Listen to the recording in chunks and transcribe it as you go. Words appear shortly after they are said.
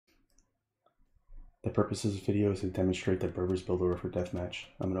The purpose of this video is to demonstrate the Berbers build a river deathmatch.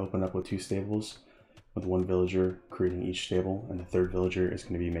 I'm going to open up with 2 stables, with 1 villager creating each stable, and the 3rd villager is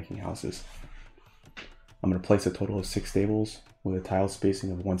going to be making houses. I'm going to place a total of 6 stables with a tile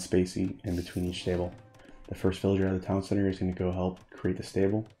spacing of 1 spacey in between each stable. The first villager at the town center is going to go help create the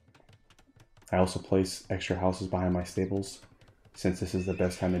stable. I also place extra houses behind my stables, since this is the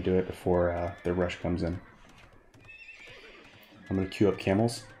best time to do it before the rush comes in. I'm going to queue up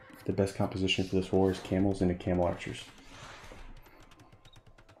camels. The best composition for this war is camels into camel archers.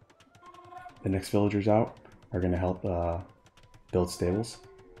 The next villagers out are going to help build stables.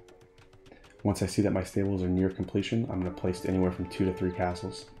 Once I see that my stables are near completion, I'm going to place anywhere from 2 to 3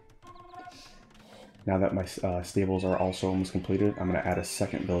 castles. Now that my stables are also almost completed, I'm going to add a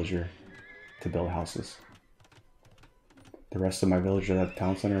 2nd villager to build houses. The rest of my villagers at the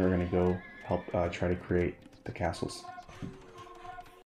town center are going to go help try to create the castles.